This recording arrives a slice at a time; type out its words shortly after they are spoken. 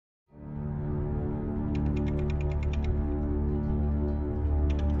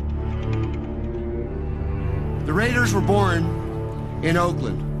The Raiders were born in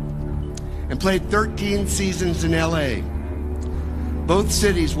Oakland and played 13 seasons in LA. Both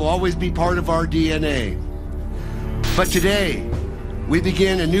cities will always be part of our DNA. But today, we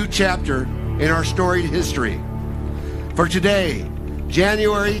begin a new chapter in our storied history. For today,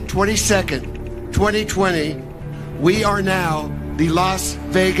 January 22nd, 2020, we are now the Las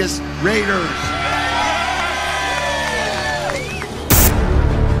Vegas Raiders.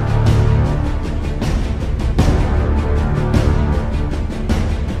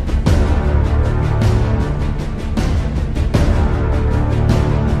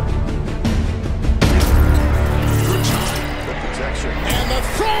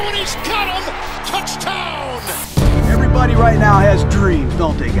 Everybody right now has dreams,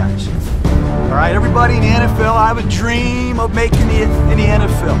 don't they, guys? All right, everybody in the NFL, I have a dream of making it in the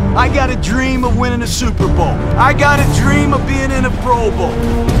NFL. I got a dream of winning a Super Bowl. I got a dream of being in a Pro Bowl.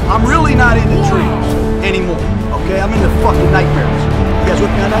 I'm really not into dreams anymore, okay? I'm into fucking nightmares. You guys with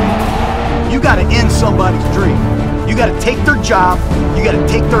me on that? You gotta end somebody's dream. You gotta take their job. You gotta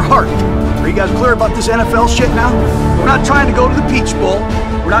take their heart. Are you guys clear about this NFL shit now? We're not trying to go to the Peach Bowl.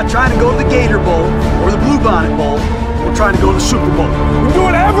 We're not trying to go to the Gator Bowl or the Bluebonnet Bowl. We're trying to go to the Super Bowl. We do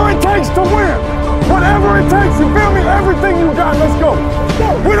whatever it takes to win. Whatever it takes. You feel me? Everything you got. Let's go.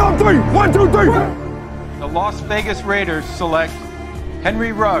 Win on three. 1, 2, 3. The Las Vegas Raiders select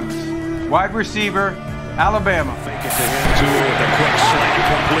Henry Ruggs, wide receiver, Alabama. Fake it to him, too, with a quick slant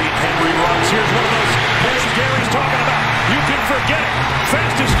complete. Henry Ruggs. Here's one of those plays Gary's talking about. You can forget it.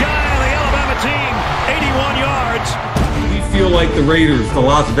 Fastest guy on the Alabama team, 81 yards. We feel like the Raiders, the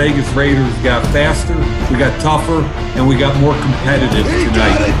Las Vegas Raiders, got faster, we got tougher, and we got more competitive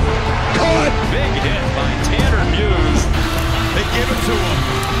tonight. Got it. Caught. Big hit by Tanner Hughes. They give it to him.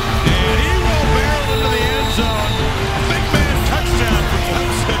 And he will barrel into the end zone. Big man touchdown for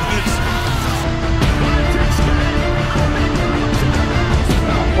Clemson.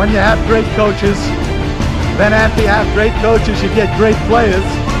 When you have great coaches, then after you have great coaches, you get great players.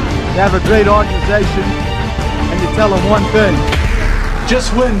 You have a great organization. And you tell them one thing,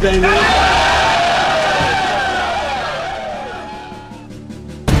 just win, baby.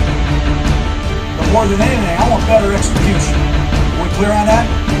 But more than anything, I want better execution. Are we clear on that?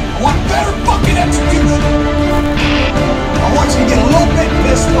 I want better fucking execution. I want you to get a little bit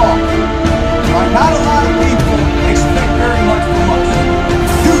pissed off. Right? Not a lot of people expect very much from us.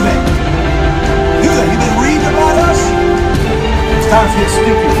 Do they? Do they? You been reading about us? It's time for you to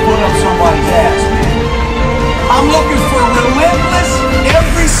stick your foot up somebody's ass, man. I'm looking for relentless,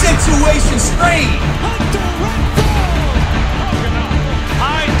 every situation strain.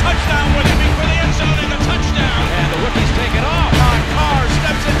 High touchdown with him for the end zone and a touchdown. And